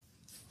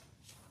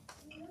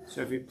So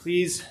if you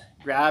please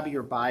grab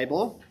your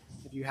Bible,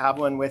 if you have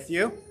one with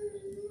you.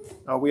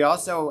 We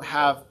also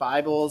have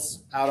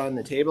Bibles out on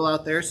the table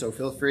out there, so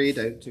feel free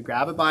to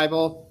grab a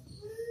Bible.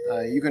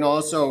 You can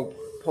also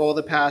pull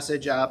the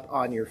passage up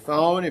on your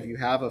phone. If you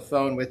have a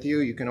phone with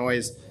you, you can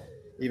always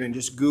even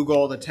just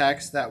Google the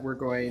text that we're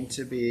going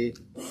to be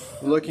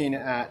looking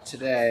at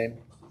today.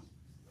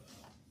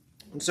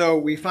 And so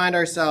we find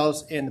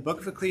ourselves in the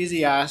book of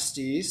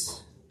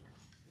Ecclesiastes,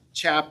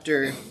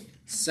 chapter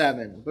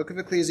 7. Book of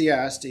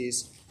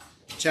Ecclesiastes,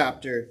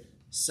 chapter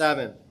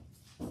 7.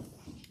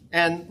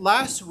 And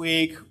last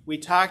week, we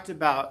talked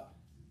about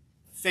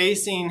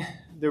facing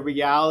the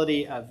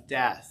reality of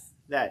death,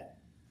 that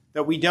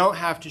we don't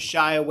have to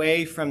shy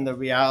away from the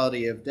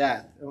reality of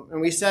death.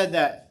 And we said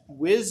that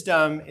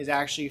wisdom is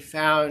actually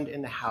found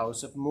in the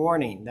house of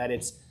mourning,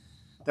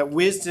 that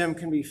wisdom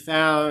can be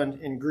found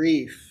in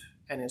grief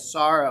and in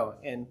sorrow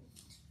and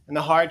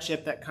the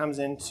hardship that comes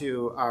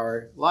into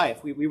our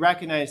life. We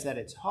recognize that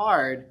it's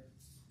hard,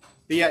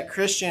 but yet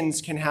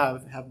Christians can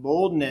have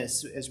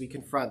boldness as we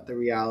confront the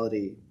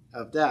reality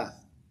of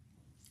death.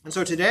 And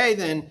so today,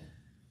 then,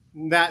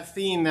 that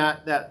theme,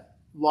 that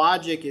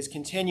logic is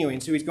continuing.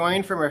 So he's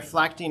going from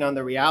reflecting on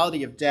the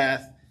reality of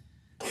death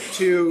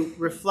to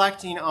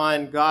reflecting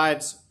on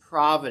God's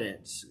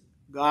providence,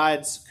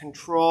 God's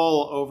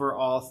control over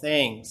all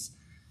things,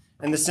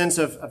 and the sense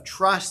of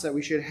trust that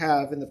we should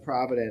have in the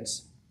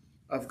providence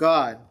of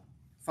God,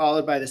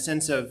 followed by the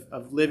sense of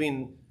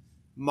living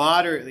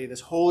moderately,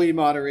 this holy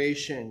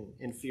moderation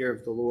in fear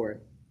of the Lord.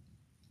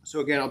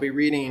 So again, I'll be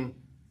reading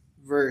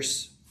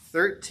verse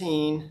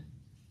 13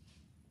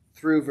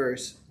 through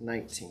verse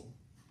 19.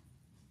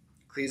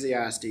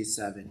 Ecclesiastes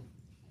 7.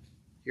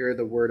 Hear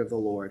the word of the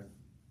Lord.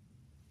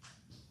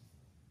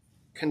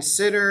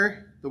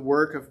 Consider the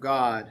work of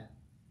God.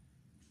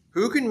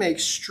 Who can make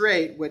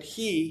straight what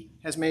he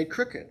has made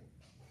crooked?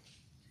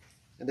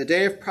 In the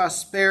day of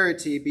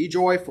prosperity, be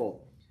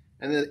joyful,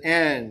 and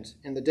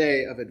in the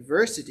day of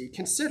adversity,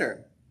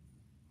 consider.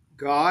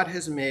 God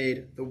has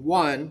made the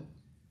one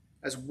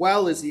as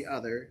well as the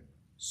other,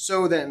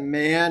 so that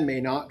man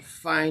may not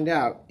find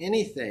out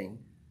anything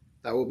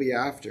that will be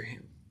after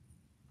him.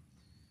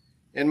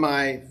 In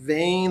my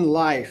vain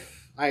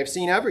life, I have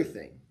seen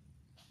everything.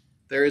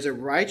 There is a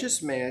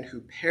righteous man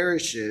who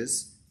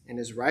perishes in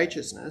his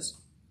righteousness,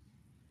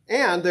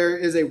 and there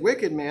is a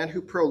wicked man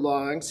who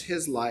prolongs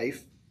his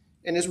life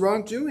in his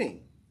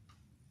wrongdoing.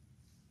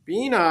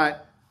 Be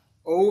not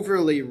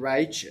overly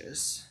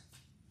righteous,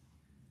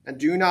 and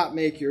do not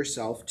make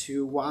yourself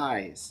too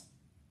wise.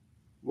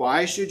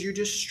 Why should you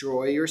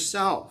destroy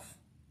yourself?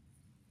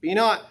 Be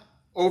not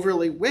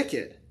overly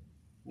wicked,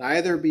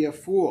 neither be a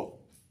fool.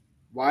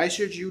 Why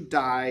should you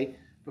die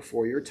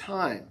before your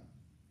time?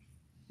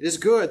 It is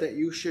good that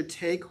you should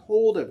take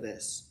hold of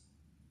this,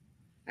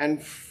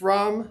 and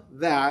from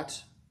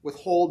that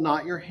withhold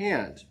not your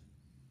hand.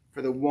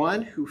 For the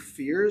one who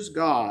fears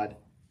God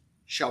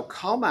shall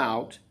come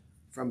out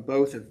from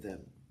both of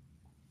them.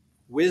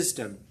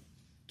 Wisdom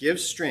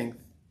gives strength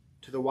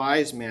to the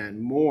wise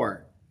man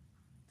more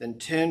than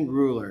 10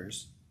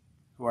 rulers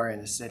who are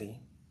in a city.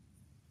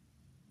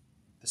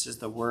 This is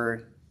the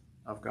word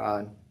of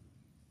God.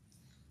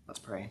 Let's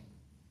pray.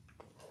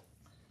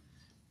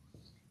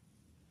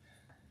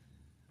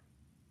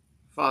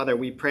 Father,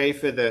 we pray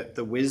for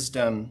the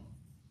wisdom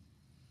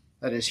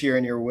that is here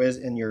in your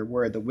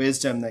word, the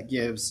wisdom that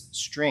gives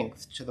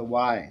strength to the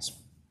wise,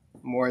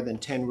 more than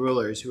 10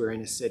 rulers who are in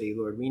a city.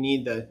 Lord, we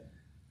need the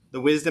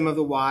wisdom of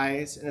the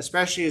wise, and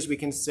especially as we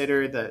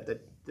consider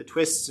the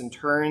twists and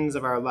turns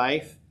of our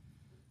life,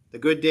 the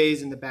good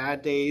days and the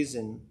bad days,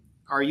 and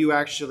are you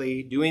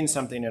actually doing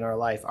something in our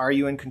life? Are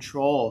you in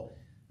control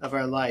of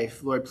our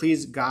life? Lord,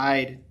 please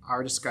guide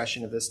our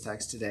discussion of this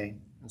text today.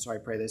 And so I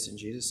pray this in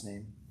Jesus'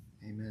 name.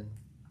 Amen.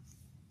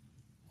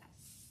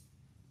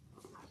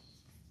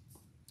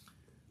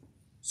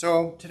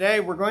 So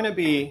today we're going to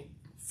be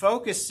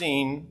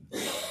focusing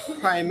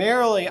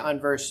primarily on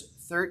verse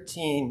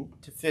 13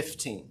 to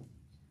 15.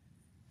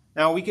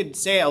 Now, we could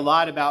say a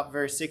lot about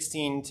verse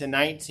 16 to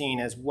 19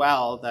 as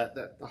well. That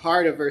the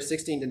heart of verse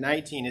 16 to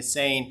 19 is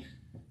saying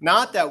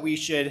not that we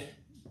should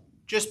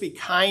just be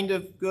kind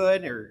of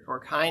good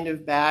or kind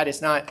of bad.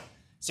 It's not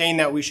saying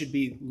that we should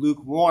be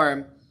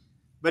lukewarm,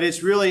 but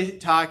it's really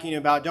talking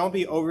about don't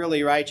be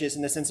overly righteous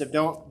in the sense of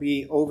don't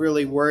be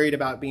overly worried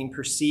about being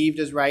perceived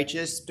as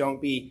righteous.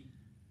 Don't be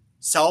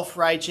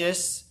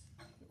self-righteous,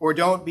 or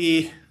don't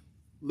be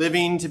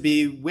living to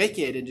be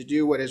wicked and to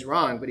do what is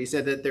wrong. But he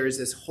said that there is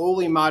this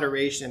holy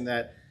moderation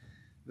that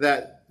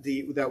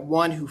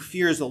one who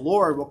fears the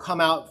Lord will come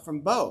out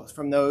from both,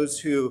 from those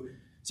who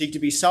seek to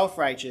be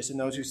self-righteous and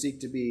those who seek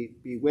to be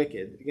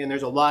wicked. Again,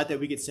 there's a lot that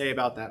we could say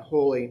about that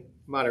holy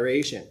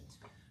moderation.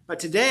 But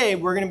today,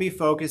 we're going to be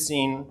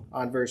focusing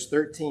on verse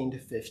 13 to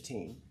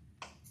 15.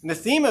 And the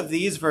theme of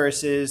these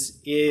verses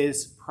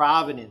is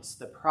providence,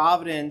 the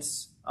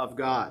providence of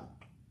God.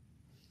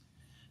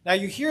 Now,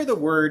 you hear the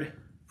word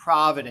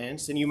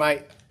providence, and you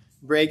might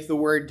break the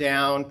word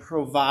down,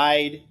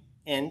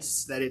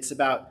 provide-ence, that it's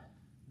about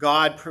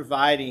God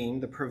providing,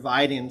 the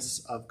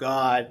providence of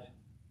God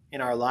in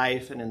our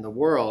life and in the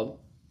world.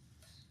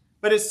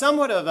 But it's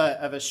somewhat of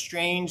a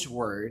strange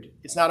word.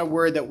 It's not a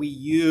word that we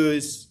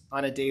use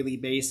on a daily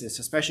basis,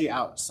 especially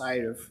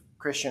outside of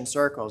Christian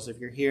circles. If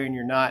you're here and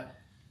you're not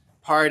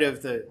part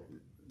of the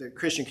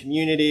Christian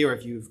community, or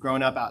if you've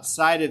grown up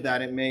outside of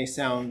that, it may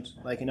sound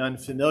like an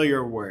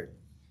unfamiliar word.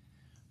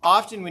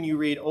 Often when you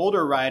read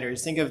older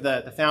writers, think of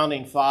the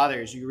founding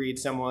fathers, you read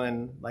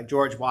someone like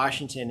George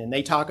Washington, and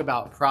they talk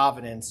about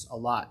providence a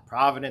lot.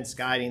 Providence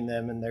guiding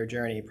them in their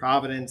journey,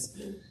 providence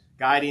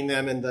guiding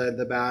them in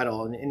the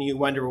battle. And you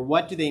wonder, well,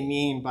 what do they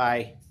mean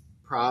by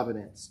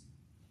providence?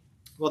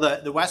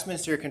 Well, the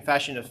Westminster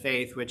Confession of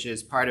Faith, which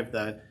is part of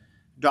the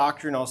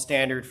doctrinal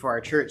standard for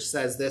our church,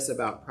 says this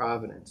about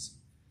providence.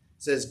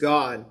 It says,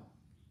 God,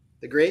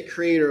 the great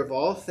creator of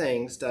all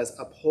things, does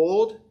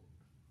uphold,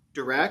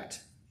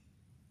 direct,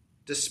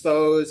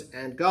 dispose,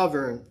 and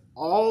govern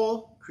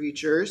all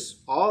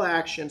creatures, all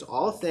actions,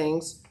 all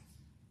things,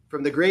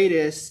 from the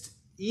greatest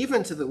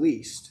even to the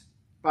least,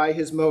 by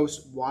his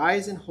most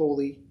wise and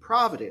holy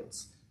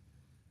providence,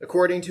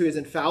 according to his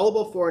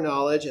infallible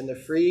foreknowledge and the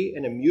free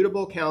and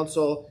immutable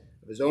counsel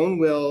of his own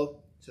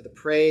will, to the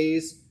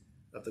praise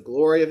of the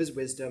glory of his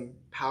wisdom,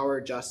 power,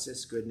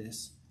 justice,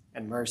 goodness,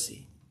 and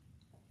mercy.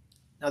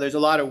 Now, there's a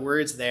lot of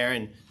words there,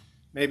 and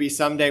maybe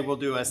someday we'll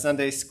do a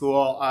Sunday school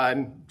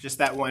on just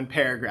that one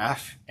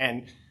paragraph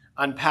and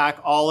unpack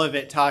all of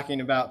it,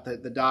 talking about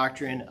the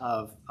doctrine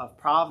of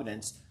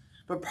providence.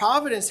 But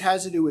providence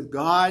has to do with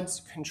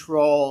God's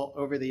control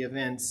over the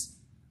events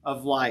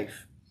of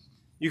life.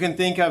 You can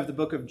think of the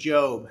book of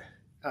Job,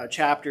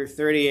 chapter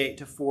 38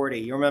 to 40.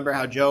 You remember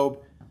how Job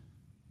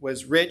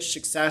was rich,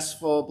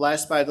 successful,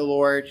 blessed by the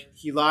Lord.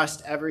 He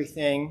lost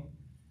everything,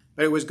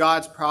 but it was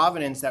God's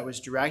providence that was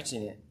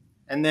directing it.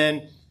 And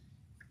then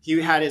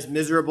he had his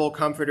miserable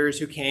comforters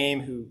who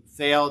came, who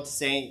failed to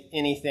say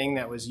anything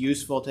that was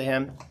useful to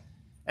him.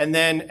 And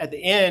then at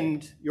the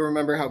end, you'll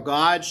remember how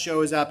God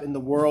shows up in the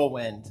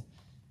whirlwind.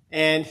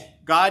 And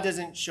God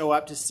doesn't show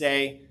up to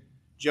say,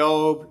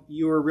 Job,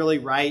 you were really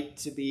right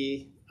to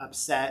be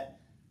upset.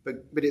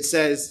 But it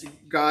says,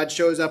 God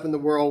shows up in the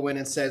whirlwind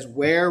and says,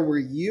 where were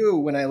you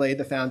when I laid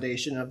the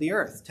foundation of the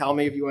earth? Tell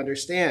me if you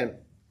understand.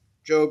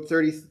 Job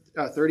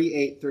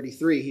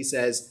 38:33, he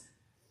says,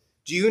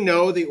 do you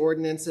know the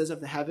ordinances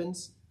of the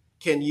heavens?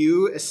 Can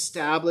you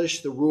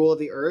establish the rule of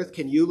the earth?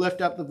 Can you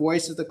lift up the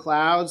voice of the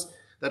clouds,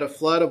 that a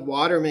flood of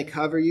water may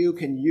cover you?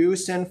 Can you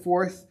send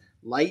forth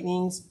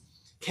lightnings?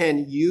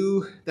 Can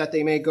you, that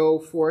they may go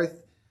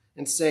forth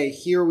and say,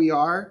 here we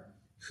are?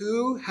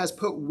 Who has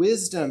put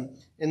wisdom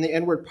in the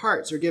inward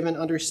parts, or given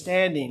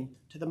understanding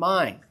to the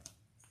mind?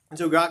 And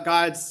so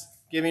God's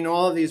giving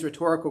all of these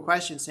rhetorical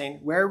questions, saying,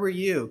 where were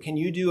you? Can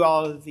you do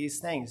all of these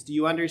things? Do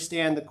you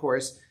understand the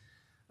course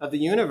of the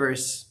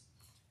universe?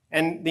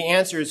 And the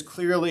answer is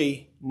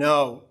clearly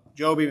no.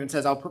 Job even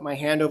says, I'll put my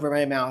hand over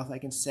my mouth. I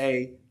can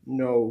say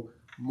no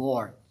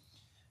more.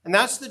 And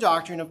that's the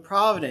doctrine of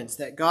providence,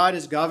 that God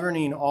is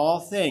governing all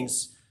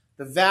things.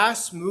 The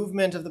vast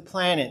movement of the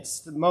planets,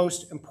 the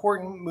most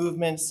important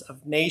movements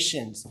of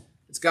nations,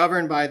 it's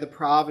governed by the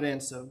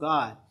providence of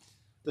God.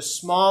 The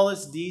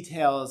smallest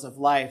details of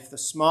life, the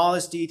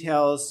smallest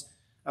details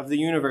of the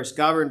universe,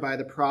 governed by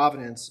the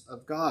providence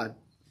of God.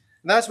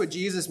 And that's what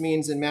Jesus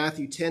means in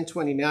Matthew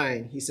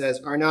 10:29. He says,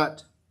 are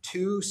not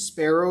 2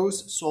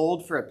 sparrows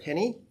sold for a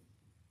penny?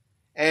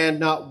 And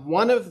not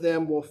one of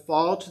them will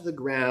fall to the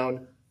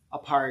ground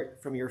apart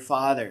from your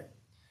Father.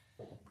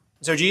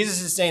 So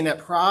Jesus is saying that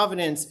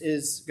providence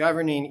is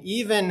governing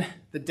even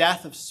the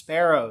death of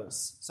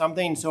sparrows,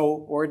 something so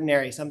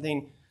ordinary,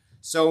 something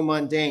so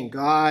mundane.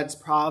 God's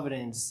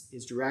providence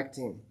is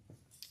directing.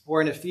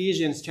 Or in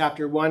Ephesians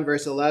chapter 1,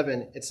 verse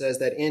 11, it says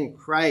that in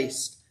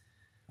Christ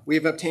we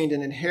have obtained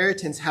an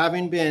inheritance,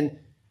 having been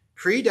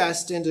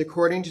predestined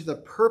according to the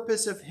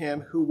purpose of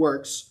him who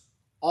works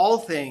all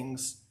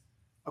things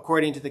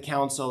according to the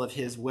counsel of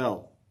his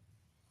will.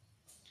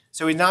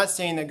 So he's not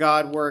saying that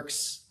God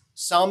works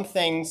some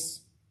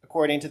things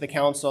according to the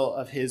counsel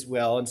of his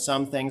will and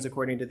some things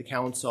according to the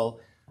counsel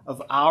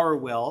of our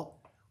will.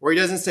 Or he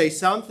doesn't say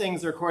some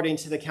things are according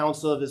to the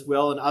counsel of his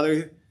will and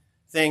other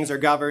things are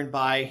governed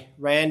by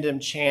random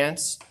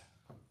chance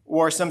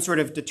or some sort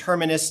of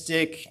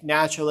deterministic,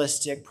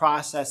 naturalistic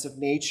process of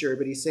nature.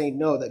 But he's saying,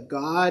 no, that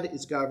God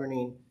is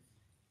governing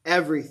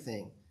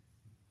everything.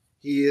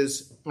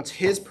 It's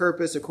his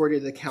purpose according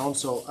to the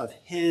counsel of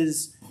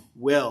his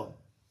will.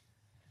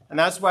 And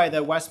that's why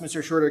the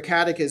Westminster Shorter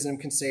Catechism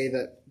can say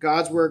that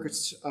God's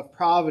works of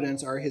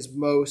providence are his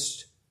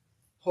most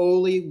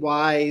holy,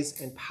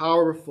 wise, and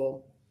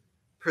powerful,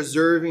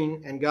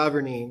 preserving and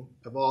governing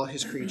of all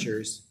his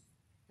creatures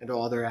and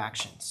all their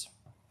actions.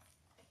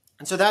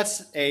 And so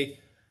that's a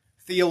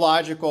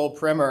theological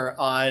primer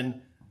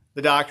on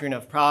the doctrine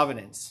of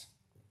providence.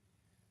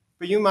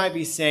 But you might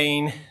be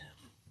saying,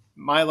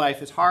 my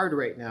life is hard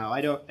right now.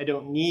 I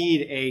don't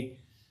need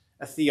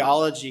a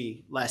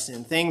theology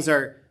lesson. Things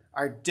are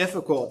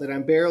difficult, that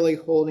I'm barely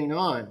holding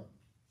on.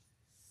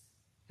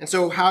 And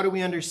so how do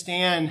we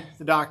understand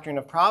the doctrine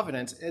of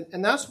providence?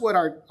 And that's what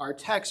our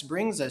text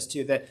brings us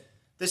to, that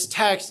this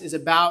text is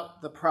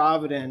about the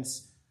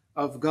providence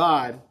of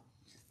God,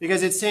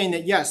 because it's saying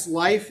that, yes,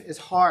 life is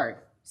hard.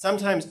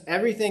 Sometimes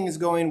everything is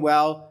going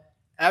well.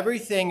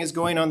 Everything is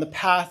going on the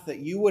path that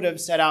you would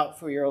have set out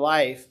for your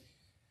life.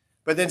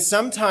 But then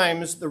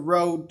sometimes the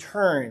road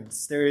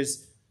turns.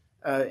 There's,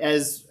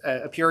 as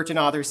a Puritan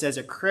author says,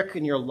 a crick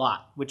in your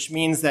lot, which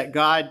means that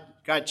God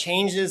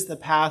changes the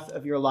path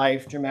of your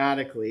life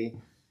dramatically.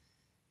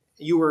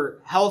 You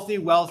were healthy,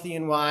 wealthy,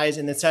 and wise,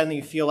 and then suddenly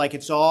you feel like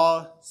it's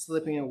all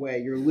slipping away.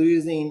 You're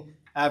losing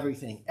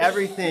everything.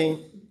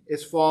 Everything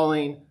is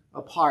falling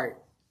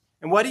apart.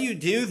 And what do you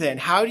do then?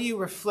 How do you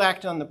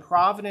reflect on the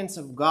providence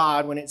of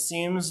God when it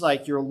seems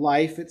like your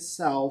life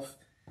itself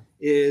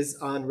is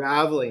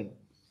unraveling?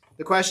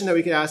 The question that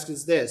we could ask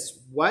is this: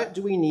 what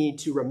do we need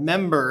to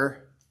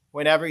remember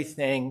when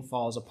everything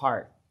falls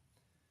apart?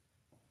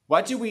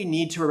 What do we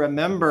need to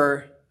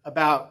remember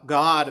about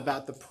God,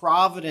 about the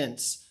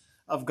providence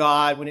of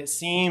God, when it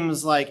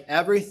seems like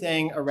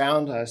everything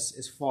around us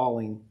is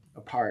falling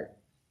apart?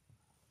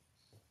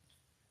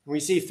 We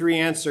see three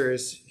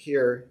answers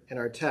here in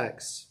our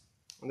text.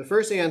 And the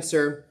first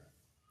answer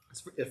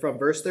is from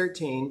verse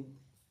 13,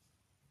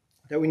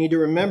 that we need to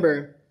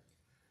remember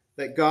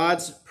that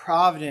God's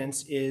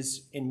providence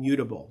is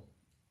immutable.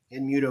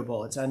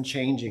 Immutable, it's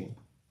unchanging.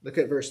 Look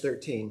at verse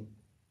 13.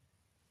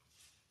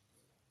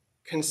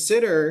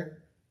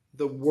 Consider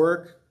the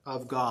work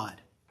of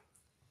God.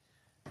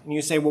 And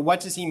you say, well, what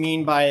does he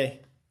mean by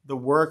the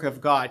work of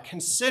God?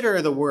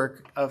 Consider the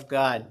work of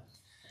God.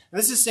 And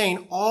this is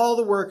saying all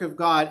the work of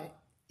God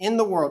in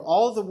the world,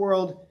 all of the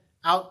world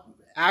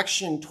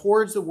action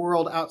towards the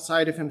world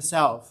outside of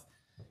himself.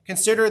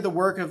 Consider the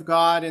work of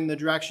God in the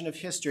direction of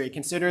history.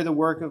 Consider the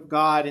work of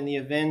God in the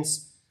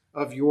events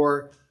of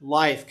your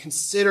life.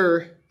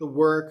 Consider the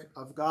work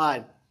of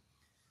God.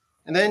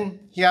 And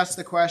then he asks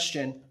the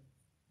question,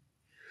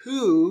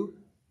 who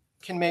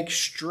can make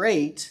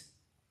straight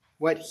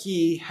what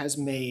he has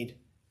made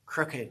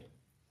crooked?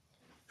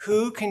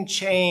 Who can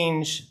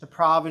change the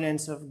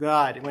providence of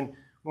God?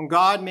 When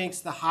God makes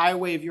the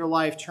highway of your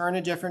life turn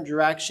a different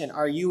direction,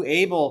 are you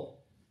able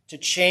to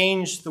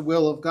change the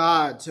will of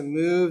God, to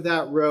move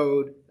that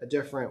road a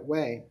different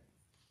way?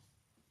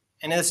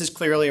 And this is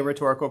clearly a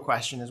rhetorical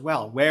question as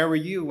well. Where were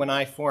you when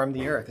I formed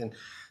the earth? And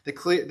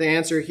the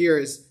answer here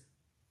is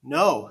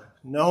no.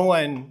 No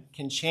one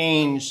can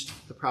change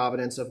the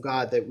providence of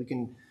God, that we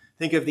can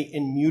think of the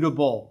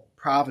immutable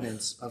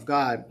providence of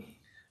God.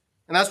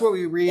 And that's what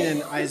we read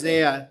in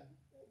Isaiah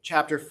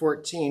chapter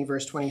 14,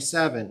 verse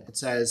 27. It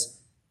says,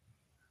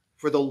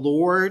 "For the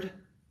Lord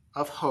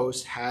of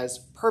hosts has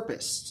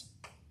purposed,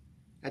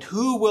 and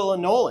who will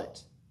annul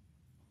it?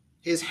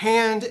 His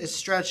hand is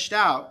stretched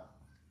out,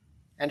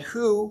 and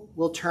who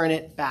will turn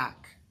it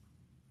back?"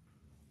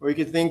 Or you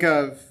could think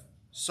of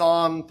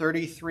Psalm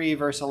 33,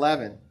 verse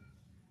 11.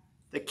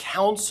 "The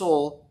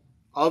counsel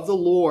of the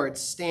Lord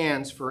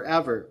stands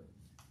forever,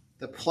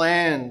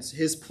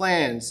 his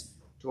plans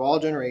to all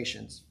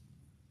generations."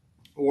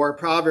 Or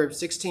Proverbs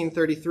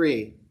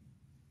 16:33,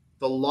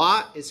 "The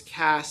lot is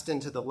cast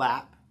into the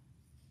lap,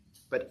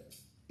 but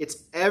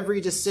its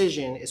every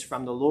decision is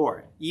from the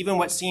Lord. Even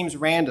what seems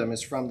random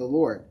is from the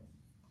Lord."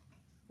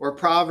 Or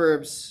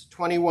Proverbs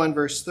 21,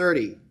 verse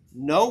 30,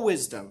 "No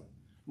wisdom,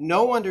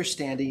 no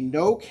understanding,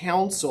 no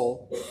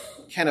counsel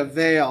can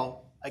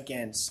avail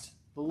against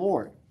the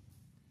Lord."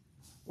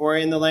 Or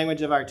in the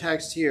language of our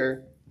text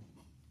here,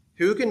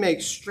 who can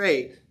make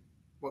straight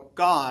what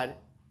God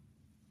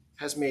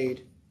has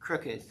made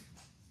crooked?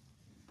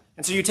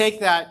 And so you take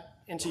that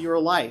into your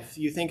life.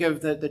 You think of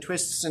the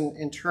twists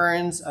and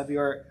turns of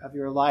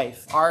your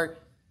life. Are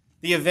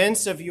the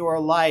events of your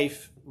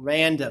life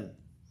random?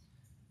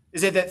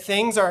 Is it that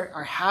things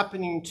are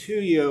happening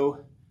to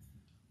you?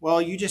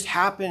 Well, you just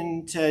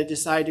happen to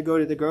decide to go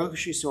to the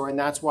grocery store and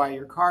that's why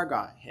your car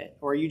got hit.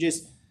 Or you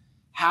just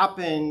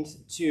happened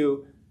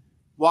to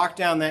walk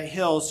down that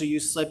hill so you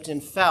slipped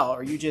and fell.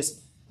 Or you just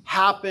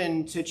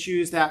happened to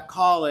choose that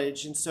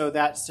college and so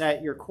that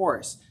set your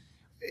course.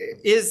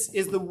 Is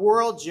the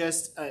world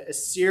just a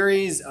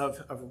series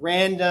of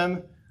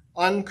random,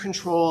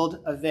 uncontrolled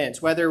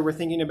events, whether we're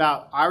thinking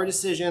about our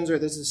decisions or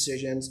the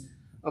decisions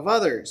of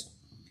others?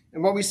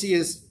 And what we see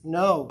is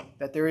no,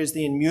 that there is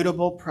the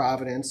immutable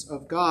providence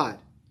of God.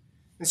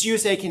 And so you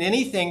say, can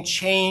anything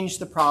change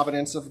the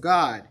providence of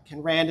God?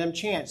 Can random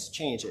chance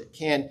change it?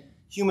 Can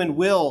human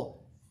will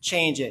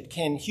change it?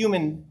 Can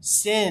human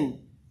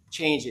sin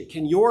change it?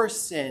 Can your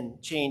sin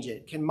change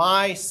it? Can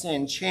my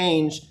sin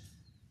change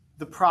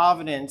the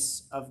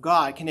providence of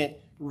God? Can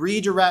it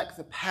redirect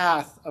the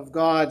path of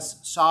God's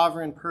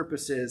sovereign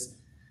purposes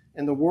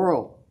in the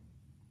world?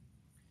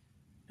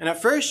 And at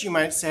first you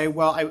might say,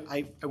 well,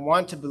 I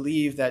want to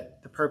believe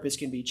that the purpose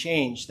can be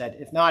changed, that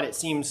if not, it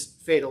seems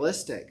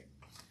fatalistic.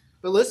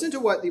 But listen to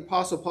what the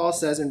Apostle Paul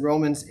says in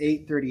Romans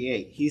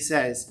 8:38. He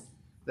says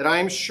that I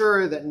am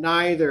sure that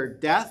neither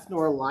death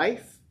nor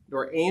life,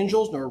 nor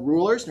angels, nor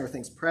rulers, nor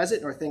things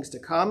present, nor things to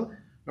come,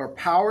 nor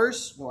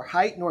powers, nor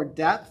height, nor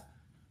depth,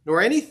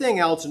 nor anything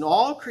else in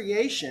all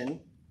creation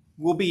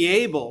will be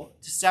able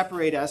to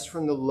separate us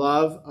from the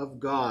love of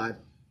God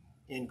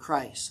in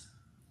Christ.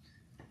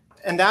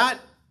 And that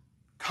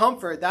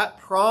comfort, that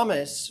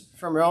promise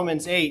from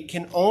Romans 8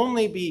 can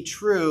only be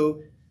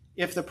true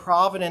if the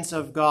providence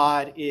of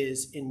God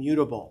is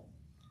immutable.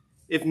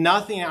 If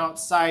nothing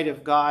outside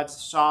of God's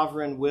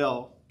sovereign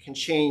will can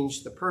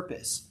change the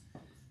purpose.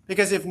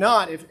 Because if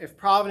not, if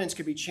providence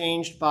could be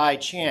changed by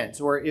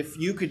chance, or if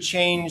you could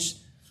change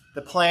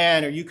the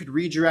plan, or you could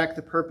redirect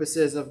the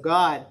purposes of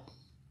God,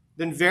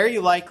 then very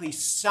likely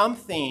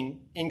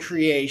something in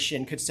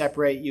creation could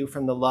separate you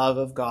from the love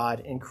of God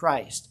in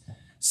Christ.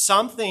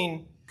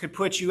 Something could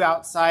put you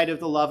outside of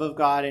the love of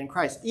God in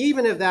Christ,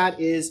 even if that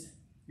is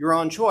your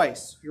own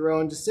choice, your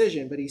own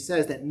decision. But he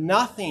says that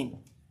nothing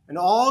in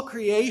all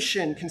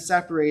creation can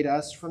separate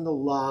us from the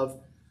love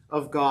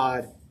of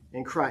God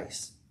in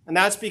Christ. And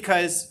that's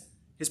because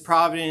his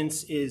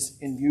providence is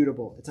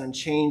immutable. It's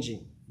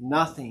unchanging.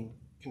 Nothing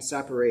can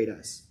separate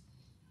us.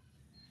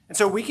 And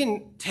so we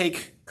can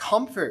take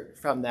comfort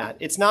from that.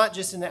 It's not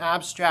just an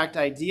abstract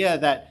idea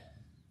that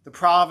the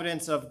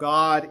providence of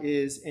God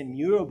is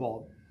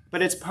immutable,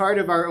 but it's part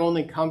of our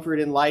only comfort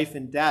in life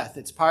and death.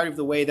 It's part of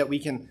the way that we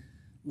can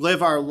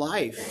live our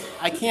life.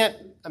 I can't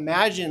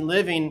imagine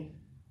living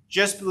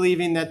just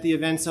believing that the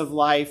events of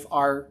life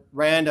are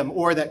random,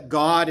 or that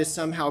God is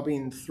somehow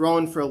being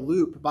thrown for a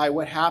loop by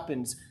what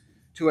happens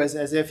to us,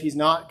 as if he's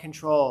not in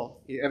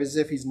control, as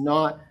if he's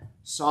not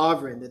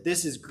sovereign. That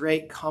this is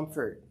great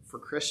comfort for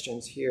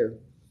Christians here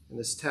in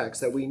this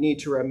text, that we need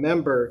to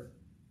remember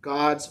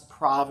God's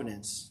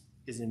providence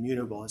is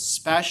immutable,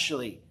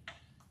 especially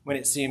when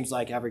it seems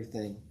like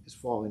everything is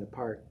falling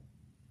apart.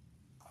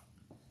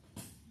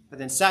 But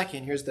then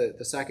second, here's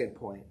the second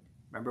point.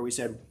 Remember we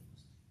said,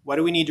 what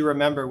do we need to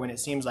remember when it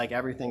seems like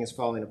everything is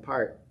falling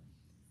apart?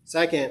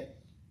 Second,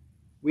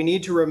 we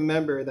need to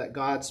remember that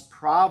God's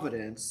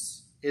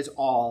providence is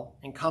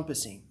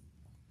all-encompassing.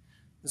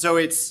 So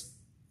it's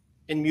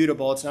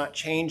immutable, it's not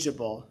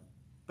changeable,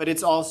 but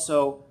it's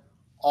also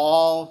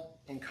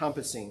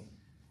all-encompassing.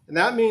 And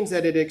that means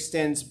that it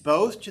extends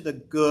both to the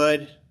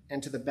good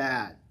and to the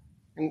bad.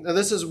 And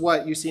this is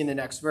what you see in the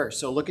next verse.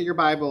 So look at your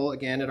Bible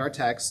again at our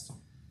text,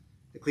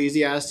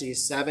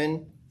 Ecclesiastes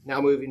 7, now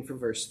moving from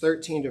verse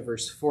 13 to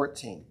verse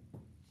 14.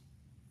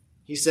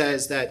 He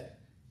says that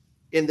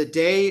in the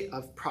day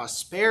of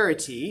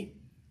prosperity,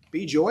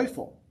 be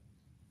joyful.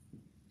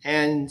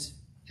 And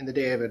in the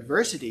day of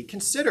adversity,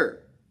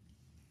 consider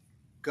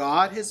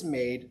God has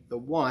made the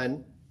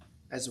one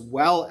as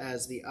well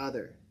as the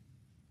other,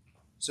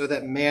 so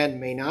that man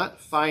may not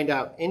find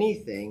out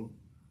anything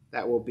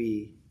that will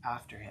be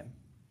after him.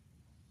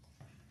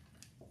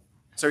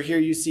 So here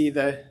you see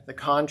the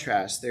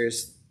contrast.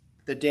 There's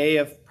the day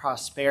of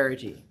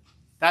prosperity.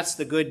 That's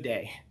the good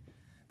day.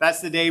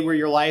 That's the day where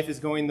your life is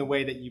going the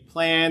way that you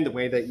planned, the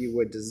way that you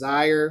would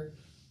desire.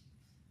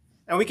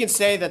 And we can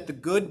say that the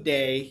good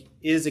day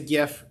is a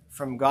gift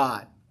from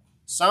God.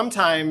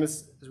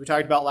 Sometimes, as we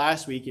talked about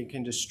last week, it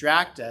can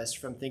distract us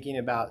from thinking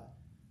about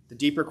the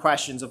deeper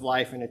questions of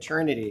life and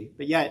eternity.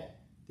 But yet,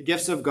 the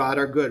gifts of God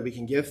are good. We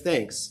can give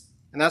thanks.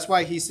 And that's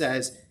why he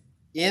says,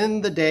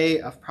 in the day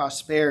of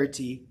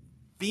prosperity,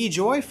 be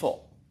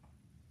joyful.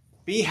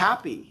 Be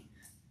happy.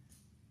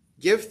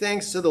 Give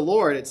thanks to the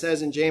Lord. It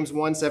says in James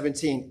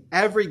 1:17,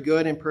 every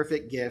good and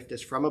perfect gift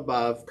is from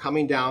above,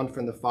 coming down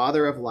from the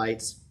Father of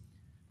lights,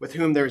 with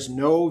whom there is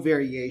no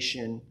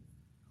variation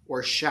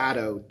or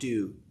shadow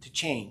due to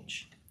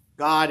change.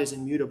 God is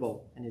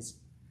immutable and is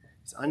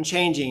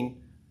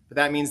unchanging, but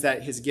that means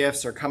that his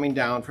gifts are coming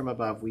down from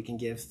above. We can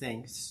give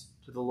thanks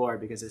to the Lord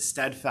because his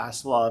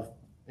steadfast love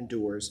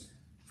endures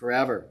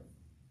forever.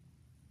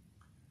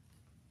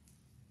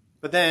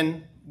 But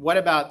then, what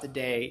about the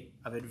day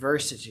of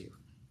adversity?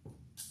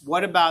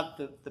 What about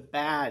the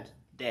bad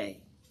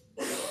day?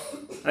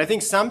 And I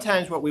think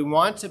sometimes what we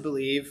want to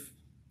believe,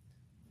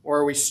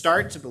 or we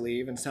start to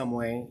believe in some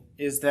way,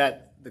 is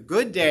that the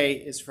good day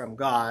is from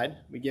God.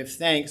 We give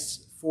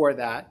thanks for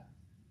that.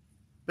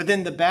 But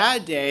then the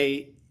bad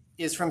day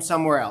is from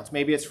somewhere else.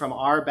 Maybe it's from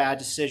our bad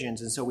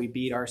decisions, and so we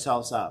beat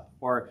ourselves up.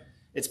 Or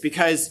it's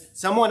because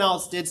someone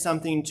else did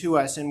something to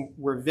us and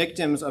we're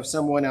victims of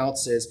someone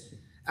else's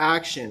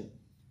action.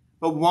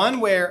 But one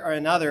way or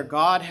another,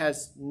 God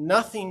has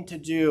nothing to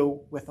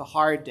do with the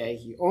hard day.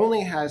 He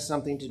only has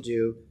something to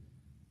do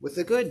with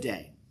the good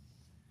day.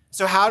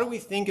 So how do we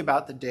think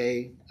about the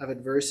day of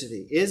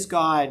adversity? Is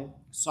God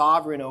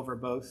sovereign over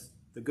both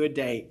the good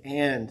day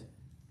and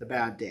the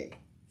bad day?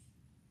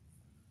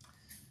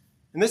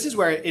 And this is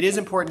where it is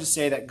important to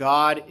say that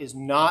God is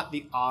not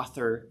the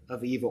author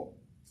of evil.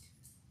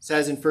 It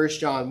says in 1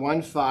 John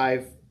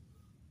 1:5,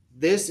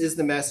 this is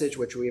the message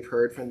which we have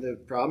heard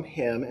from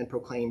him and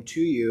proclaimed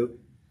to you,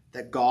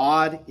 that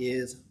God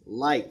is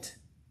light,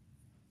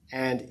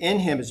 and in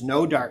him is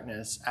no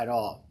darkness at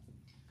all.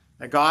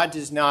 That God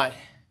does not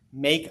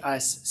make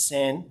us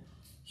sin.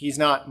 He's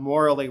not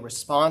morally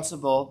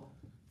responsible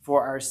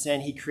for our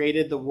sin. He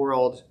created the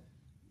world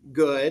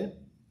good.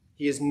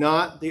 He is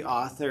not the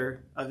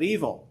author of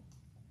evil.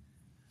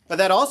 But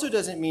that also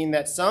doesn't mean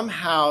that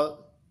somehow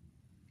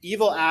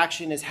evil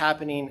action is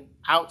happening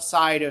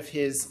outside of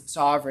his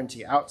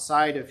sovereignty,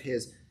 outside of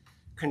his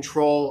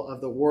control of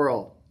the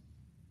world.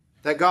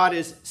 That God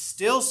is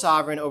still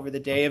sovereign over the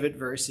day of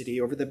adversity,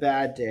 over the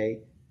bad day,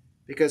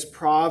 because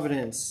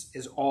providence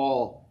is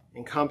all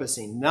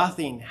encompassing.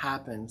 Nothing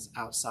happens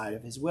outside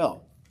of his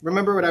will.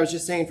 Remember what I was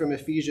just saying from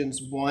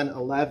Ephesians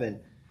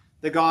 1:11,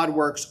 that God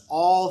works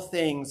all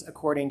things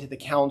according to the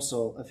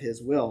counsel of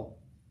his will.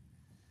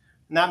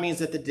 And that means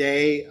that the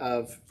day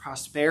of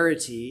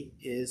prosperity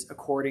is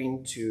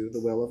according to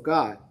the will of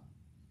God.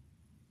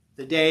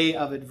 The day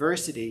of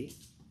adversity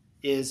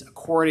is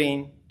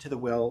according to the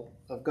will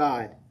of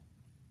God.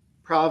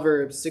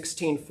 Proverbs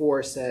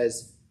 16:4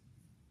 says,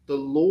 "The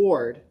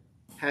Lord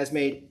has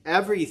made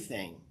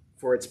everything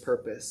for its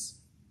purpose,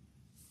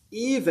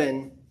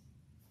 even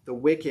the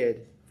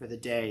wicked for the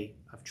day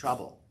of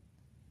trouble."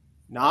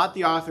 Not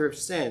the author of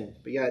sin,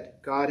 but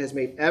yet God has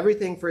made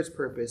everything for its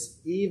purpose,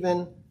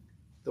 even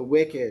the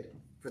wicked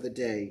for the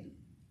day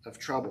of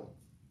trouble.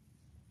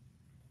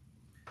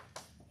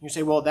 You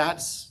say, well,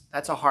 that's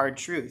a hard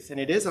truth, and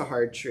it is a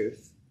hard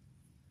truth.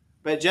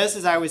 But just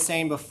as I was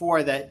saying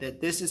before,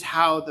 that this is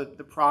how the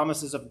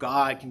promises of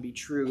God can be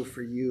true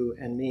for you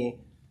and me.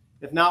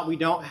 If not, we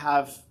don't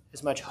have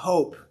as much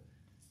hope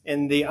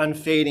in the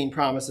unfading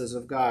promises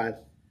of God.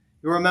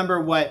 You remember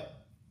what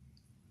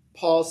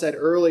Paul said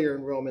earlier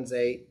in Romans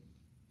 8.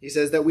 He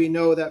says that we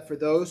know that for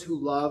those who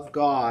love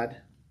God,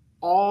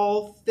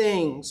 all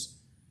things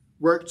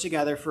work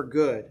together for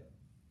good,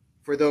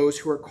 for those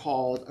who are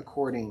called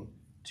according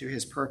to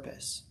his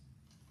purpose.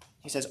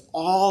 He says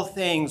all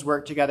things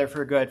work together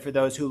for good for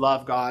those who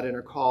love God and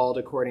are called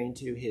according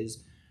to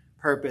his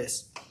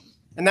purpose.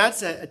 And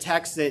that's a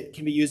text that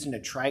can be used in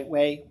a trite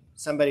way.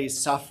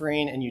 Somebody's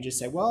suffering and you just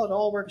say, well, it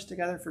all works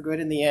together for good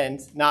in the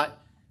end,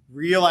 not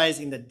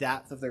realizing the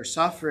depth of their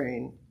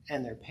suffering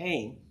and their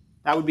pain.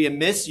 That would be a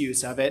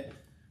misuse of it.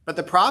 But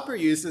the proper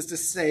use is to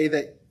say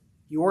that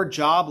your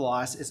job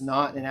loss is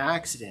not an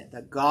accident,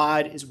 that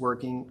God is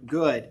working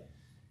good.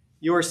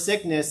 Your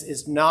sickness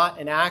is not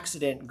an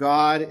accident.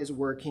 God is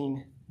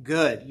working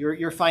good.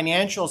 Your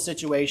financial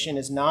situation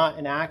is not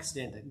an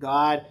accident, that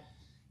God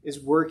is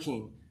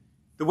working.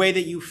 The way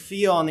that you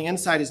feel on the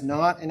inside is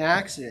not an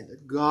accident,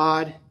 that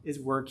God is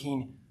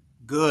working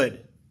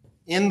good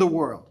in the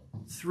world,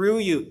 through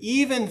you,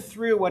 even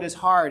through what is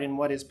hard and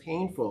what is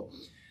painful.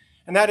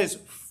 And that is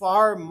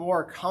far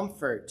more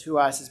comfort to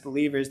us as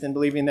believers than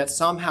believing that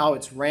somehow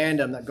it's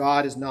random, that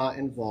God is not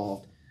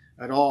involved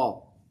at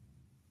all.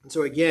 And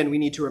so again, we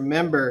need to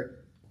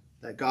remember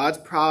that God's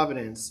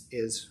providence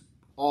is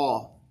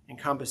all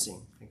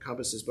encompassing,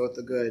 encompasses both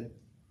the good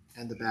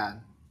and the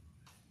bad.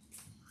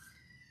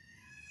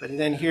 But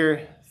then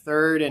here,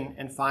 third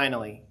and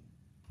finally,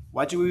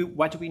 what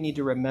do we need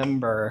to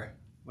remember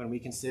when we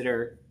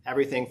consider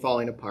everything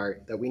falling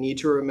apart? That we need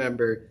to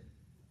remember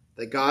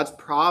that God's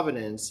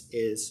providence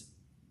is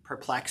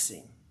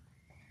perplexing.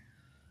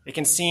 It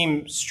can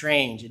seem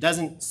strange. It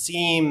doesn't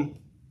seem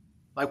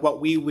like what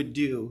we would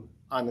do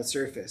on the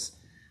surface.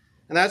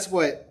 And that's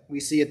what we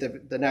see at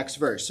the next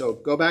verse. So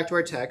go back to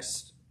our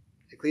text,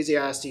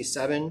 Ecclesiastes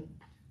 7,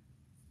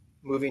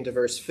 moving to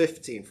verse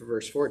 15. From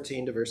verse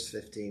 14 to verse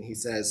 15, he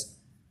says,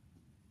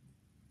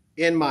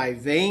 "In my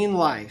vain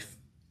life,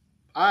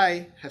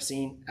 I have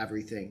seen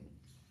everything.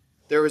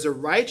 There is a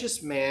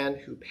righteous man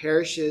who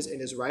perishes in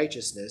his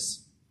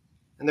righteousness,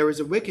 and there is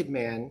a wicked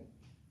man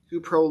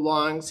who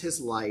prolongs his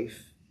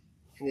life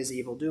in his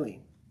evil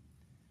doing."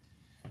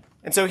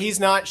 And so he's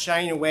not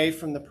shying away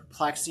from the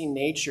perplexing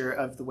nature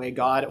of the way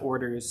God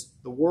orders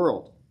the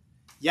world.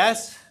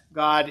 Yes,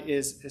 God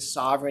is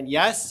sovereign.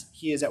 Yes,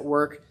 he is at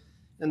work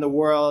in the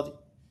world.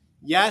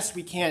 Yes,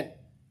 we can't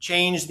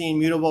change the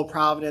immutable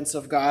providence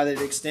of God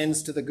that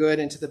extends to the good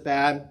and to the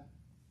bad.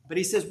 But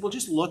he says, well,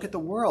 just look at the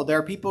world. There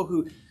are people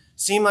who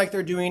seem like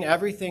they're doing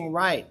everything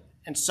right,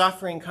 and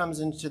suffering comes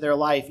into their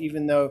life,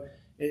 even though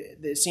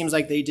it seems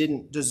like they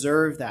didn't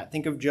deserve that.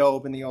 Think of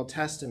Job in the Old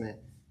Testament.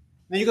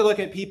 Then you can look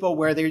at people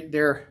where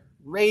they're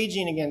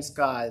raging against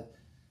God.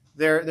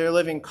 They're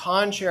living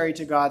contrary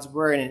to God's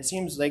word, and it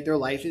seems like their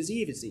life is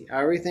easy.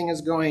 Everything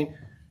is going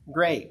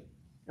great.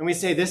 And we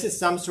say this is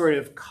some sort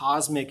of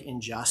cosmic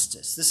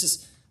injustice.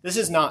 This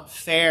is not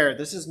fair.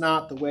 This is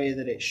not the way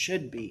that it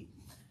should be.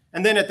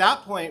 And then at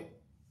that point,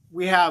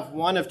 we have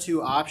one of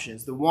two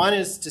options. The one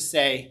is to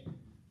say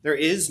there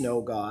is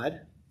no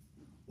God,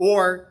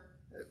 or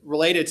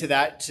related to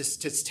that,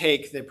 to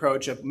take the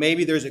approach of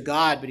maybe there's a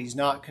God, but he's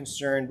not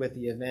concerned with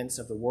the events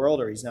of the world,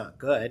 or he's not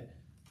good.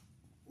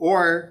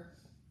 Or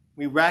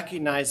we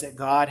recognize that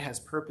God has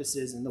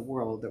purposes in the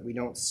world that we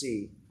don't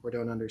see or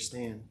don't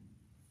understand.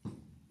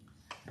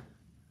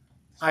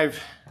 I've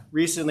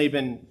recently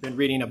been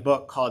reading a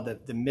book called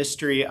The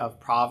Mystery of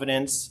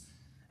Providence.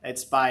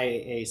 It's by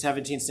a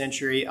 17th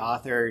century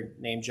author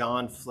named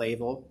John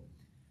Flavel.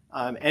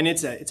 And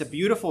it's a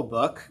beautiful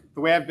book.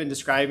 The way I've been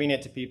describing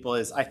it to people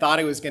is I thought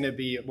it was going to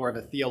be more of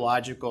a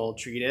theological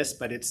treatise,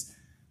 but it's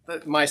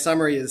My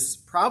summary is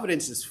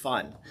providence is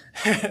fun.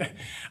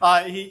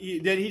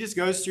 He just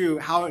goes through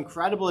how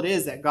incredible it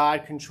is that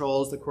God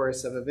controls the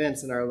course of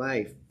events in our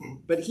life.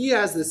 But he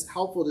has this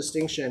helpful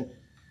distinction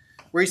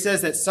where he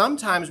says that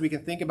sometimes we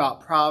can think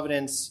about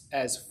providence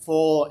as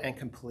full and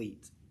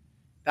complete.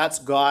 That's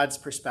God's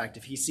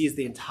perspective. He sees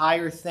the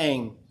entire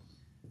thing.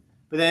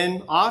 But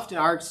then often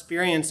our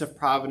experience of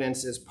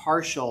providence is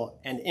partial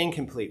and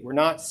incomplete. We're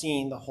not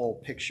seeing the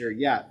whole picture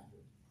yet.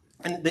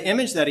 And the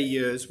image that he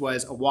used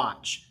was a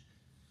watch.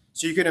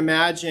 So you can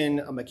imagine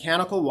a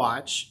mechanical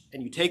watch,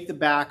 and you take the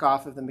back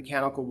off of the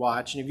mechanical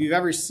watch. And if you've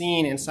ever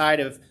seen inside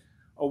of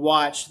a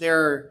watch,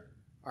 there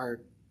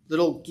are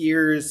little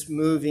gears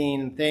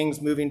moving,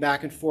 things moving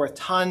back and forth,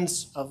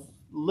 tons of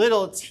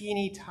little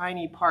teeny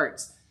tiny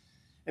parts.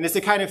 And it's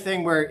the kind of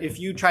thing where if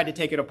you tried to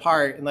take it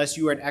apart, unless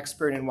you were an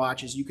expert in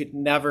watches, you could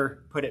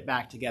never put it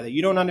back together.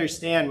 You don't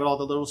understand what all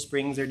the little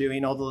springs are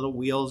doing, all the little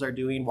wheels are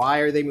doing. Why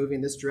are they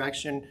moving this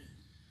direction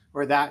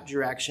or that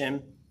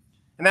direction?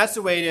 And that's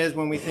the way it is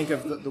when we think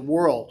of the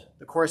world,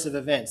 the course of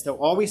events. That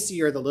all we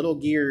see are the little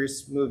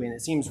gears moving.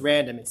 It seems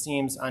random. It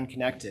seems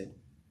unconnected.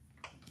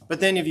 But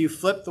then if you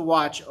flip the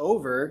watch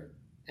over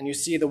and you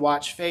see the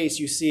watch face,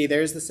 you see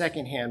there's the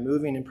second hand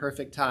moving in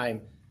perfect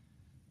time.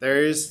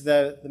 There's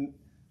the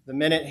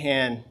minute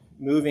hand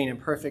moving in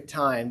perfect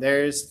time.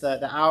 There's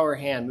the hour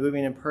hand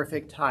moving in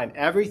perfect time.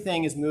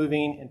 Everything is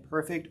moving in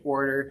perfect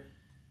order,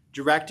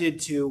 directed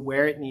to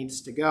where it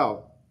needs to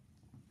go.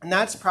 And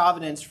that's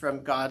providence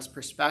from God's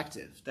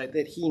perspective,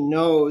 that he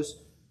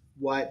knows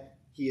what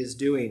he is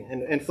doing.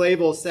 And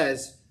Flavel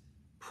says,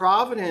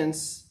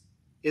 providence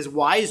is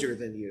wiser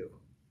than you,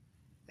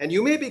 and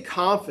you may be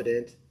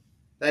confident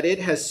that it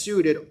has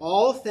suited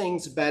all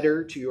things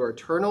better to your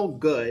eternal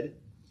good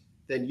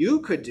than you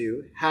could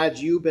do had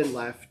you been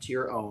left to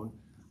your own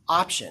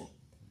option.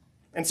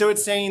 And so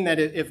it's saying that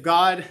if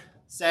God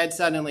said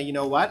suddenly, you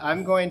know what,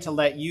 I'm going to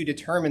let you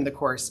determine the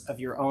course of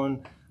your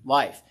own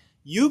life.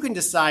 You can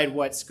decide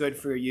what's good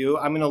for you.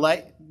 I'm going to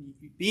let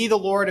you be the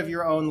Lord of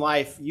your own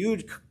life. You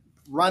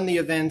run the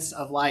events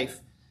of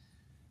life.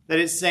 That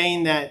it's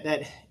saying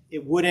that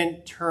it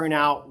wouldn't turn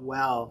out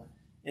well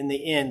in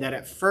the end. That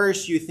at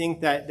first you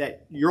think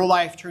that your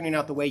life turning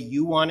out the way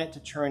you want it to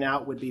turn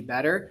out would be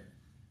better.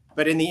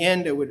 But in the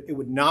end, it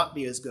would not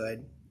be as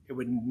good. It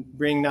would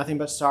bring nothing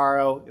but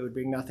sorrow. It would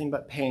bring nothing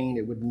but pain.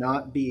 It would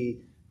not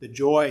be the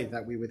joy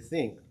that we would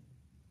think.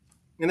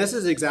 And this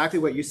is exactly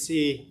what you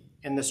see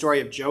in the story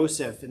of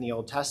Joseph in the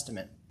Old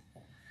Testament. I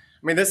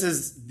mean, this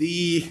is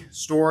the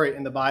story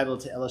in the Bible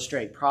to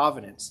illustrate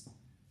providence.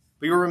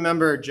 We will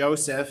remember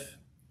Joseph.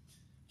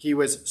 He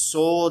was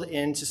sold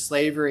into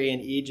slavery in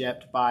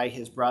Egypt by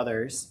his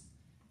brothers.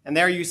 And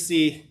there you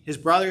see his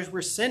brothers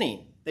were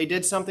sinning. They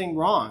did something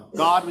wrong.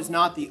 God was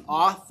not the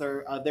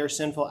author of their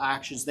sinful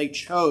actions. They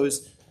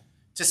chose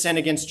to sin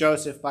against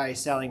Joseph by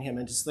selling him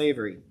into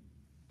slavery.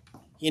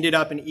 He ended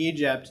up in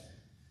Egypt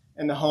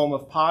in the home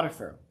of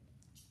Potiphar.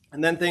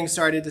 And then things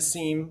started to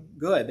seem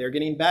good. They're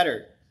getting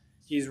better.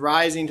 He's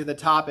rising to the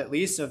top, at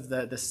least, of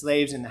the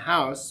slaves in the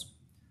house.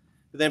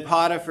 But then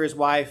Potiphar's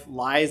wife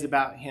lies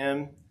about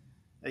him,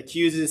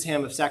 accuses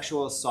him of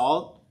sexual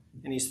assault,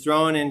 and he's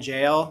thrown in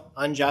jail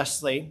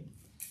unjustly.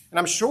 And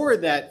I'm sure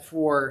that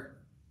for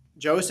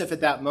Joseph at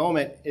that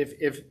moment,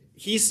 if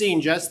he's seen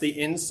just the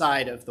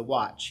inside of the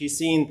watch, he's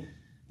seen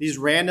these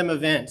random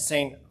events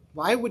saying,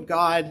 why would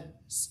God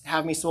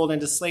have me sold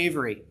into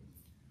slavery?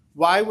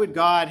 Why would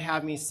God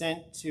have me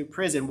sent to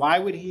prison? Why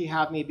would he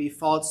have me be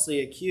falsely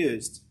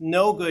accused?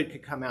 No good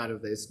could come out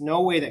of this. No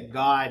way that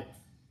God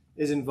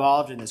is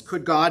involved in this.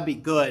 Could God be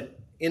good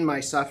in my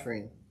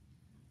suffering?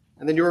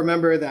 And then you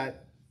remember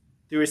that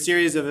through a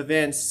series of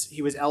events,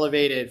 he was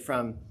elevated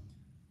from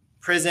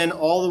prison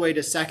all the way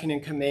to second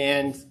in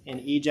command in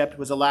Egypt,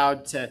 was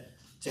allowed to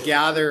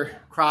gather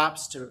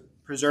crops to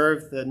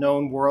preserve the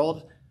known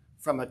world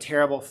from a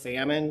terrible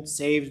famine,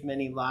 saved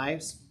many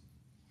lives.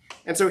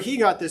 And so he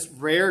got this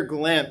rare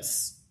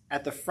glimpse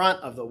at the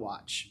front of the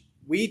watch.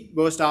 We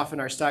most often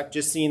are stuck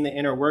just seeing the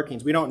inner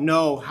workings. We don't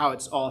know how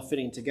it's all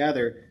fitting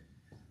together.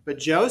 But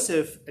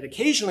Joseph, and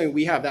occasionally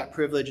we have that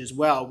privilege as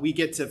well. We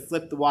get to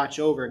flip the watch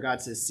over and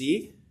God says,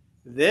 see,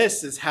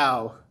 this is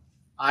how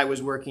I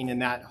was working in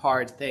that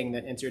hard thing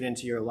that entered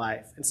into your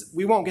life. And so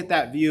we won't get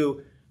that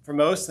view for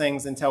most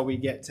things until we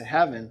get to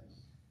heaven.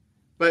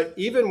 But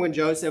even when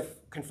Joseph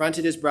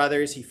confronted his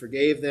brothers, he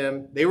forgave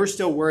them. They were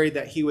still worried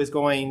that he was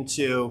going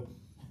to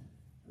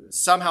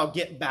somehow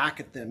get back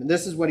at them. And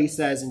this is what he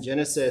says in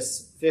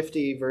Genesis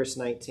 50, verse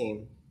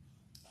 19.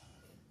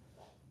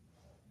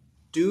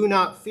 Do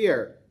not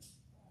fear,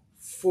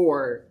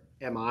 for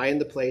am I in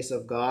the place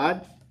of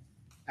God?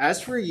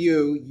 As for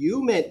you,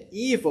 you meant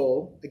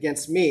evil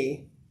against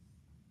me,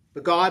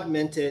 but God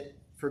meant it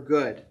for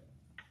good,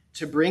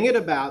 to bring it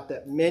about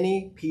that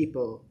many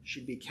people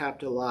should be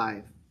kept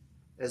alive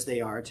as they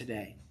are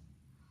today.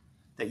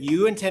 That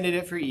you intended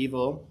it for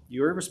evil,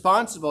 you were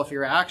responsible for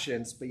your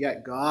actions, but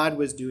yet God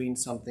was doing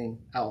something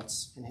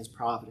else in his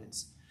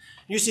providence.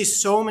 You see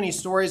so many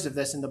stories of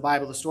this in the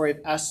Bible, the story of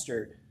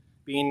Esther,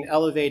 being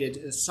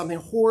elevated, something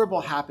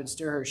horrible happens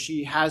to her.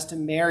 She has to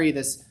marry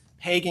this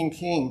pagan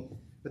king,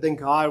 but then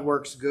God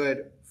works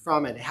good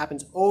from it. It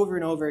happens over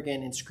and over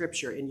again in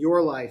Scripture, in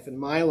your life, in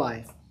my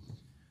life.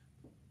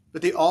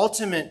 But the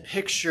ultimate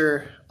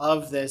picture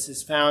of this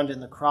is found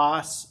in the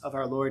cross of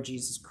our Lord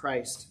Jesus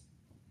Christ.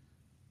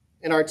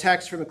 In our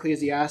text from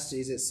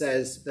Ecclesiastes, it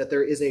says that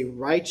there is a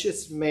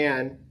righteous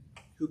man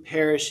who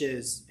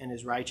perishes in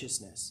his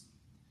righteousness.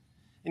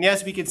 And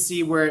yes, we can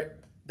see where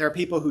there are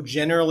people who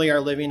generally are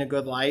living a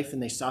good life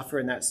and they suffer,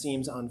 and that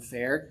seems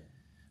unfair.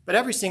 But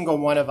every single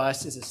one of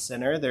us is a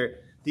sinner.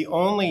 The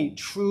only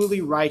truly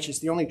righteous,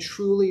 the only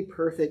truly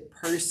perfect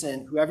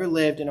person who ever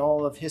lived in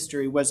all of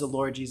history was the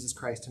Lord Jesus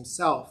Christ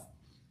himself.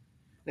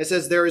 And it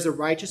says there is a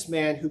righteous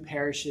man who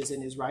perishes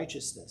in his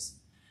righteousness.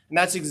 And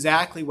that's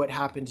exactly what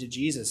happened to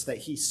Jesus, that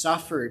he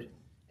suffered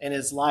in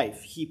his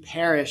life. He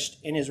perished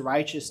in his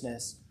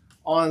righteousness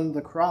on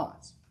the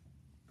cross.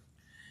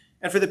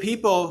 And for the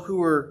people who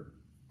were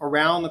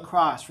around the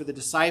cross, for the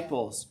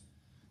disciples,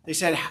 they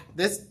said,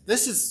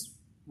 this is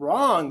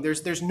wrong.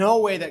 There's no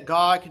way that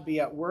God could be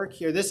at work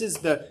here. This is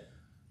the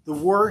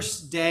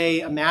worst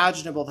day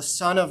imaginable, the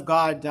Son of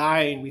God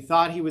dying. We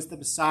thought he was the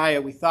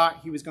Messiah. We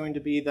thought he was going to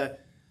be the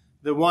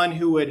one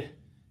who would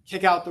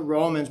kick out the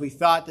Romans. We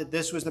thought that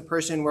this was the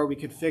person where we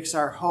could fix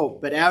our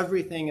hope, but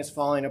everything is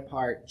falling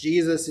apart.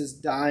 Jesus is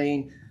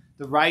dying.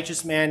 The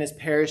righteous man is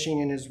perishing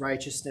in his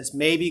righteousness.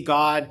 Maybe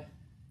God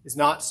is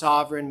not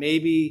sovereign.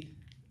 Maybe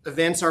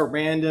events are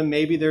random.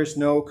 Maybe there's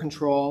no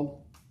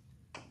control.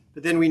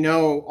 But then we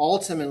know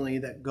ultimately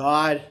that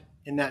God,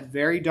 in that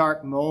very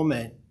dark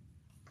moment,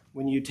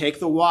 when you take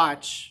the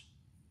watch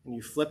and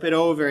you flip it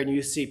over and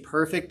you see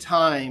perfect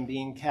time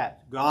being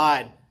kept,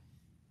 God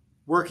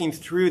working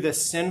through the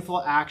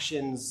sinful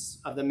actions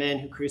of the men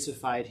who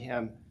crucified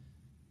him,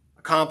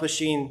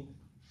 accomplishing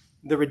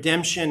the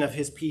redemption of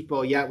his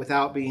people, yet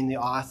without being the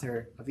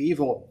author of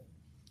evil.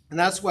 And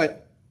that's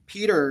what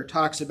Peter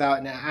talks about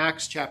in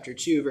Acts chapter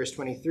 2, verse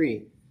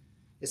 23.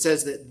 It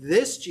says that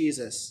this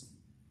Jesus,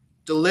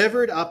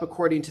 delivered up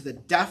according to the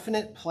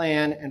definite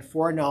plan and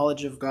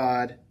foreknowledge of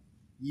God,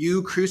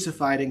 you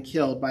crucified and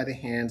killed by the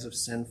hands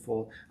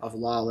of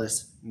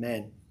lawless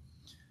men.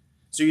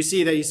 So you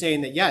see that he's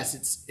saying that, yes,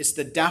 it's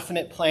the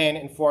definite plan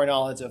and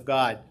foreknowledge of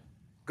God.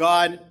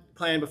 God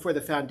planned before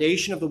the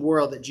foundation of the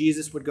world that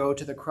Jesus would go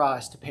to the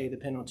cross to pay the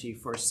penalty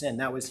for sin.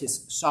 That was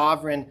his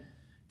sovereign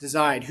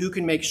design. Who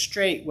can make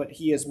straight what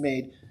he has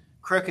made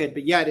crooked?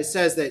 But yet it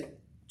says that,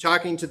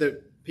 talking to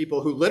the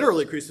people who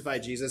literally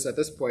crucified Jesus at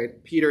this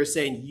point, Peter is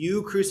saying,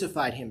 you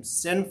crucified him.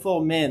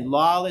 Sinful men,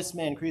 lawless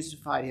men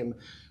crucified him,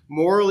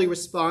 morally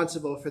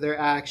responsible for their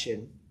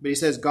action. But he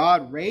says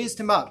God raised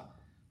him up,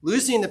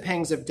 loosing the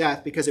pangs of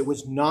death, because it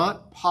was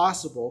not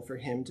possible for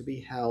him to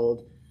be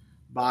held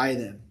by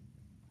them.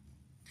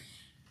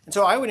 And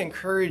so I would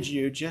encourage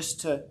you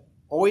just to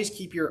always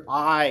keep your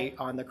eye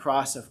on the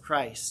cross of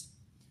Christ.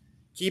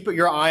 Keep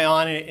your eye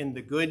on it in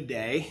the good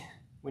day,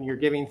 when you're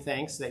giving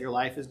thanks that your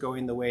life is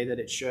going the way that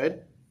it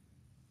should.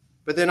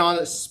 But then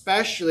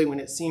especially when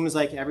it seems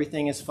like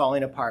everything is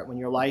falling apart, when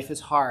your life is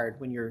hard,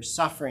 when you're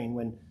suffering,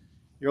 when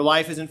your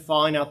life isn't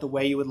falling out the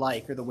way you would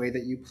like or the way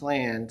that you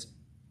planned,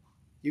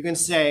 you can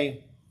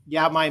say,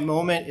 yeah, my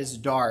moment is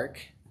dark,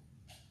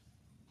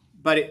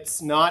 but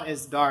it's not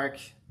as dark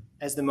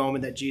as the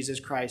moment that Jesus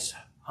Christ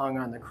hung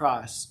on the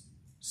cross,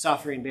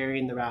 suffering,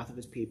 bearing the wrath of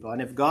his people.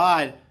 And if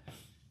God,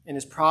 in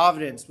his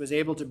providence, was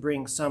able to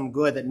bring some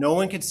good that no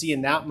one could see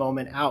in that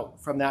moment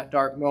out from that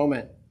dark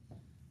moment,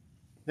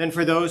 then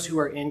for those who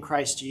are in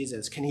Christ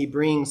Jesus, can he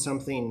bring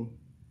something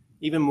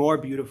even more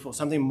beautiful,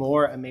 something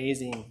more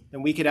amazing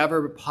than we could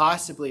ever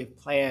possibly have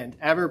planned,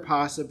 ever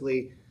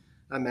possibly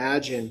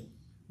imagine,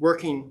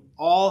 working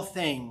all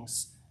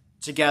things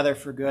together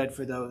for good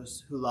for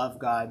those who love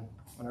God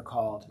and are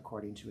called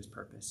according to his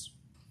purpose.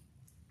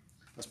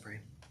 Let's pray.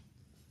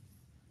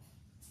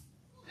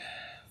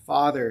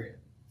 Father,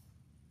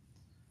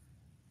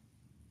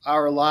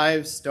 our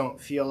lives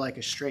don't feel like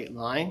a straight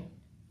line.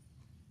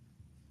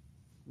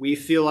 We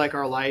feel like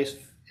our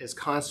life is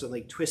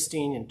constantly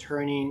twisting and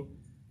turning,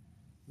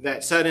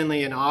 that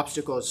suddenly an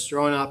obstacle is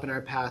thrown up in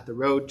our path, the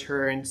road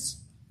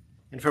turns,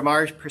 and from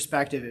our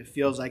perspective, it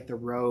feels like the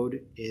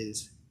road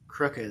is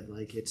crooked,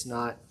 like it's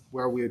not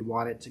where we would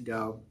want it to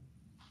go.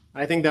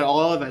 I think that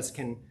all of us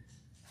can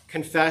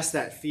confess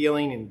that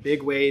feeling in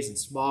big ways and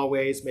small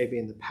ways, maybe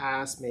in the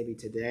past, maybe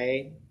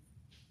today.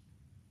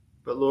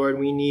 But Lord,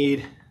 we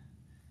need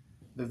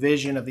the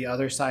vision of the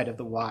other side of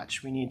the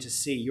watch. We need to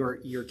see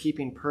you're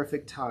keeping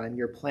perfect time.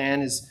 Your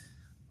plan is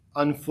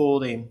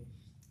unfolding.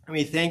 And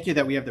we thank you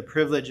that we have the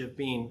privilege of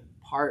being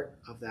part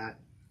of that.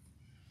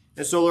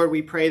 And so, Lord,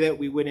 we pray that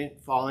we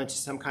wouldn't fall into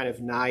some kind of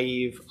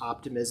naive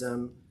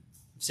optimism,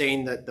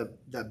 saying that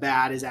the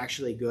bad is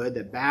actually good,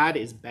 that bad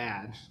is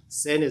bad.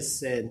 Sin is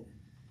sin.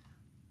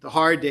 The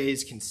hard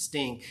days can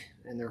stink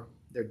and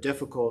they're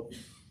difficult.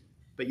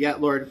 But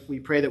yet, Lord, we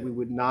pray that we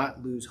would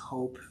not lose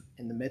hope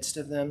in the midst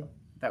of them,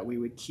 that we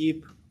would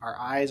keep our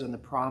eyes on the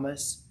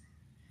promise.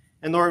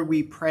 And Lord,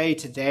 we pray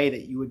today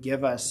that you would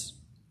give us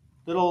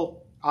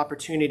little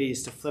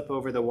opportunities to flip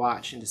over the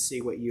watch and to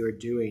see what you are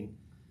doing.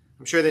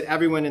 I'm sure that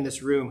everyone in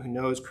this room who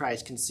knows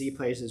Christ can see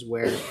places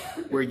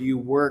where you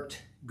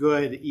worked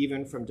good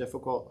even from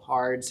difficult,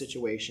 hard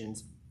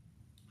situations.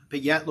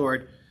 But yet,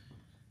 Lord,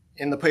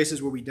 in the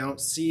places where we don't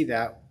see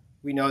that,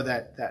 we know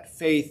that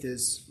faith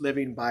is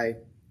living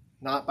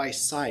not by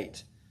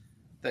sight,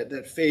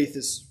 that faith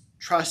is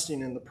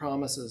trusting in the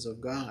promises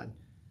of God.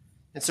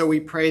 And so we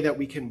pray that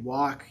we can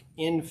walk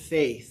in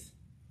faith,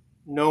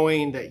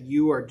 knowing that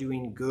you are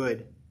doing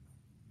good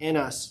in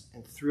us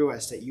and through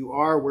us, that you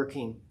are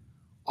working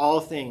all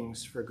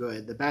things for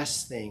good, the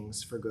best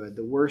things for good,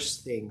 the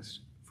worst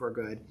things for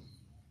good,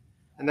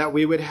 and that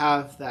we would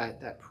have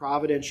that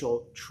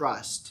providential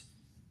trust,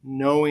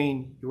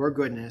 knowing your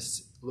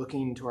goodness,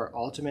 looking to our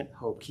ultimate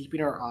hope,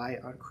 keeping our eye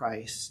on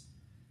Christ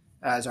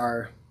as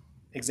our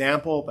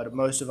example, but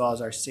most of all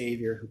as our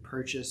Savior who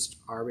purchased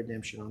our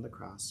redemption on the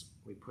cross.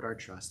 We put our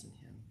trust in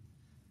him.